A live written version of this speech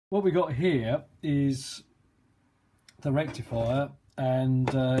What we got here is the rectifier, and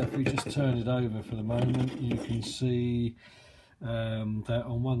if we just turn it over for the moment, you can see that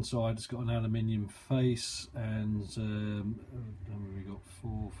on one side it's got an aluminium face, and we've got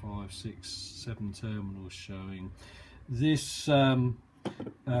 4, 5, 6, 7 terminals showing. This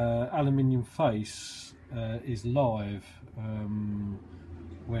aluminium face is live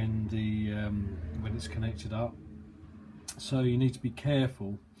when it's connected up, so you need to be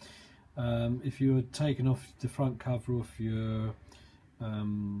careful. If you're taking off the front cover off your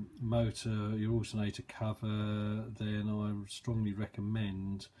motor, your alternator cover, then I strongly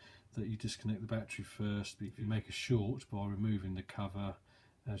recommend that you disconnect the battery first. If you make a short by removing the cover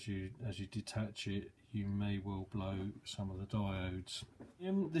as you detach it, you may well blow some of the diodes.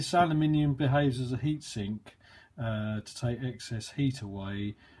 This aluminium behaves as a heat sink to take excess heat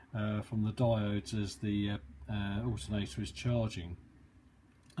away from the diodes as the alternator is charging.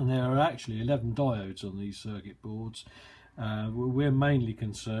 And there are actually 11 diodes on these circuit boards. We're mainly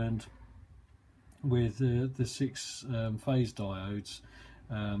concerned with the 6 phase diodes,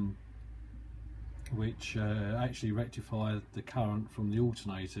 which actually rectify the current from the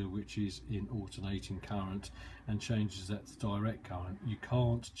alternator, which is in alternating current, and changes that to direct current. You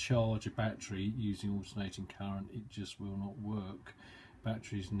can't charge a battery using alternating current, it just will not work.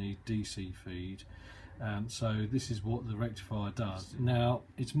 Batteries need DC feed. So this is what the rectifier does. Now,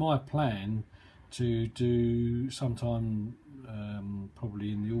 it's my plan to do sometime,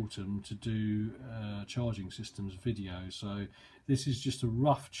 probably in the autumn, to do charging systems video. So this is just a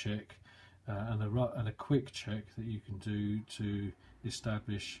rough check and a quick check that you can do to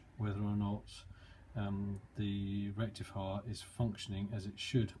establish whether or not the rectifier is functioning as it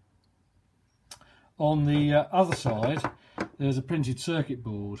should. On the other side, there's a printed circuit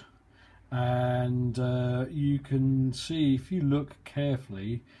board, and you can see, if you look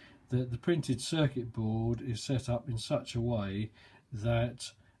carefully, that the printed circuit board is set up in such a way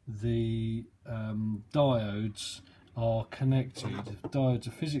that the diodes are connected. The diodes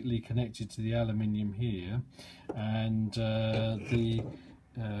are physically connected to the aluminium here, and if you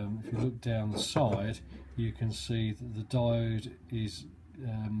look down the side, you can see that the diode is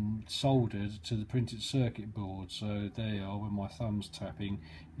soldered to the printed circuit board. So there you are, when my thumb's tapping,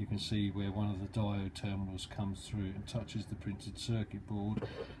 you can see where one of the diode terminals comes through and touches the printed circuit board,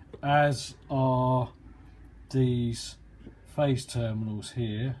 as are these phase terminals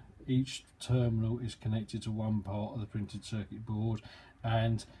here. Each terminal is connected to one part of the printed circuit board,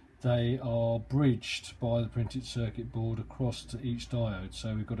 and they are bridged by the printed circuit board across to each diode.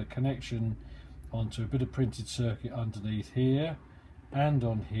 So we've got a connection onto a bit of printed circuit underneath here, and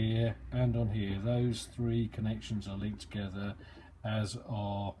on here, and on here. Those 3 connections are linked together, as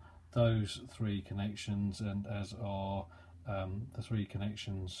are those 3 connections, and as are the 3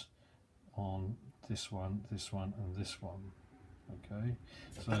 connections on this one, and this one. Okay,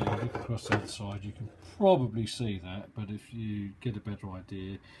 so if you look across the other side, you can probably see that, but if you get a better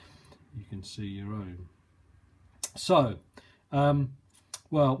idea, you can see your own. So,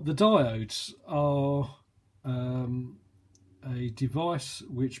 well, the diodes are a device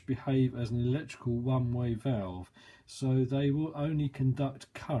which behave as an electrical one-way valve, so they will only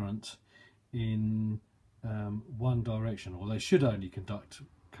conduct current in one direction, or they should only conduct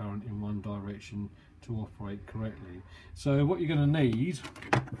current in one direction to operate correctly. So what you're going to need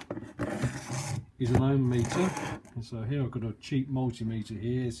is an ohm meter. And so here I've got a cheap multimeter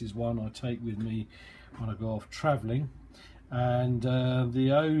here. This is one I take with me when I go off travelling, and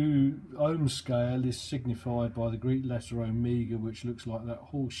the ohm scale is signified by the Greek letter omega, which looks like that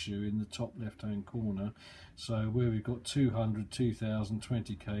horseshoe in the top left hand corner. So where we've got 200, 2000,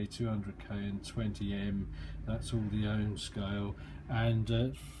 20k, 200k and 20m, that's all the ohm scale. And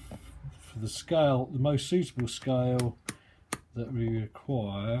for the scale, the most suitable scale that we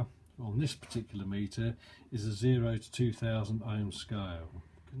require on this particular meter is a 0 to 2000 ohm scale.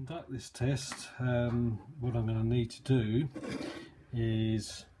 To conduct this test, what I'm going to need to do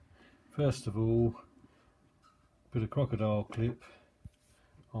is, first of all, put a crocodile clip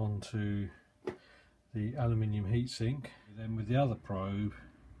onto the aluminium heatsink. Then with the other probe,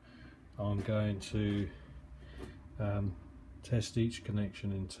 I'm going to test each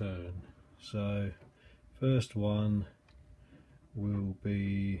connection in turn. So first one will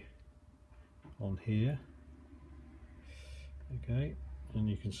be on here, okay, and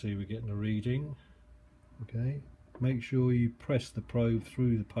you can see we're getting a reading. Okay, make sure you press the probe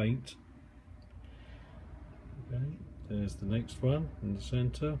through the paint. Okay, there's the next one in the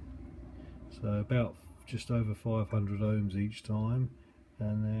center, so about just over 500 ohms each time,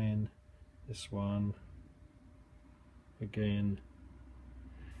 and then this one again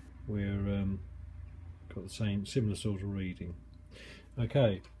we're got the similar sort of reading.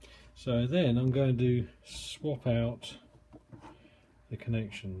 Okay, so then I'm going to swap out the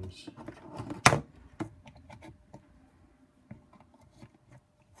connections.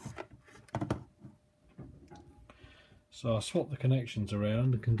 So I'll swap the connections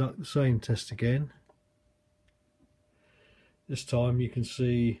around and conduct the same test again. This time you can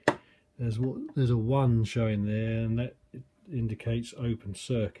see there's a 1 showing there, and that indicates open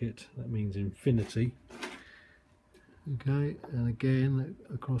circuit. That means infinity. Okay, and again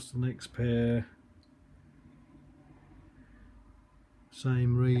across the next pair,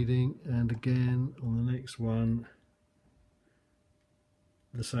 same reading, and again on the next one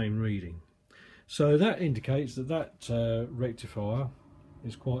the same reading. So that indicates that rectifier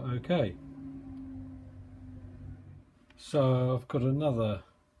is quite okay. So I've got another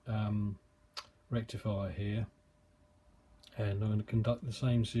rectifier here, and I'm going to conduct the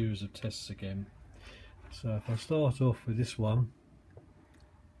same series of tests again. So if I start off with this one,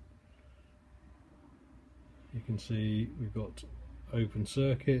 you can see we've got open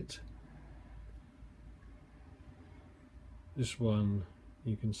circuit. This one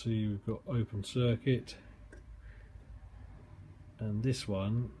you can see we've got open circuit, and this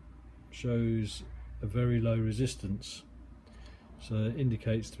one shows a very low resistance, so it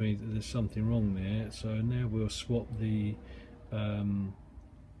indicates to me that there's something wrong there. So now we'll swap the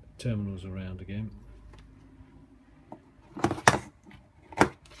terminals around again.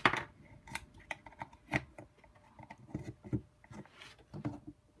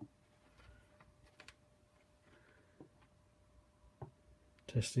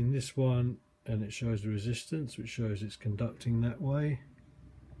 Testing this one, and it shows the resistance, which shows it's conducting that way.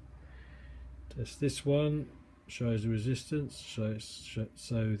 Test this one, shows the resistance, so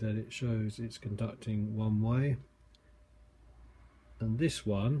that it shows it's conducting one way. And this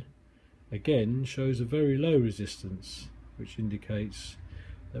one again shows a very low resistance, which indicates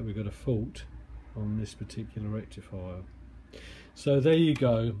that we've got a fault on this particular rectifier. So there you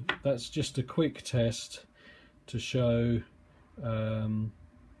go, that's just a quick test to show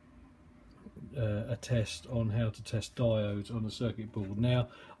a test on how to test diodes on a circuit board. Now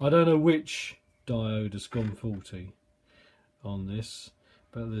I don't know which diode has gone faulty on this,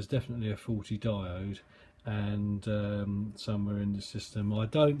 but there's definitely a faulty diode, and somewhere in the system. I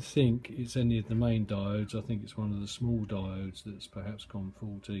don't think it's any of the main diodes. I think it's one of the small diodes that's perhaps gone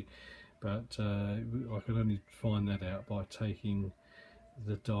faulty, but I can only find that out by taking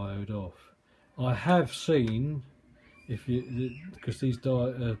the diode off. I have seen, because these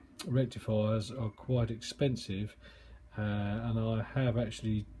rectifiers are quite expensive, and I have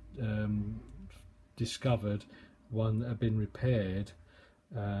actually discovered one that had been repaired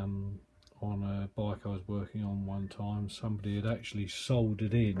on a bike I was working on one time. Somebody had actually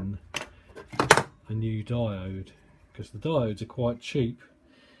soldered in a new diode, because the diodes are quite cheap.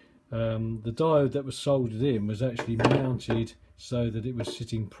 The diode that was soldered in was actually mounted so that it was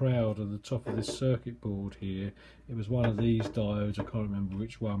sitting proud on the top of this circuit board here. It was one of these diodes, I can't remember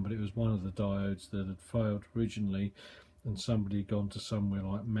which one, but it was one of the diodes that had failed originally, and somebody had gone to somewhere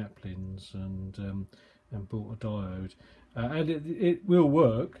like Maplin's and bought a diode. And it will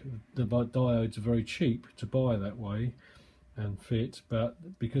work. The diodes are very cheap to buy that way and fit,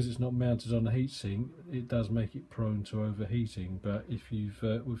 but because it's not mounted on a heatsink, it does make it prone to overheating. But if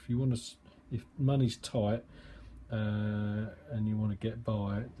money's tight and you want to get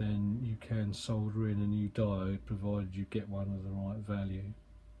by it, then you can solder in a new diode, provided you get one of the right value.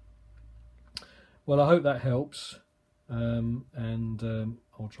 Well, I hope that helps, and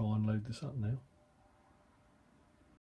I'll try and load this up now.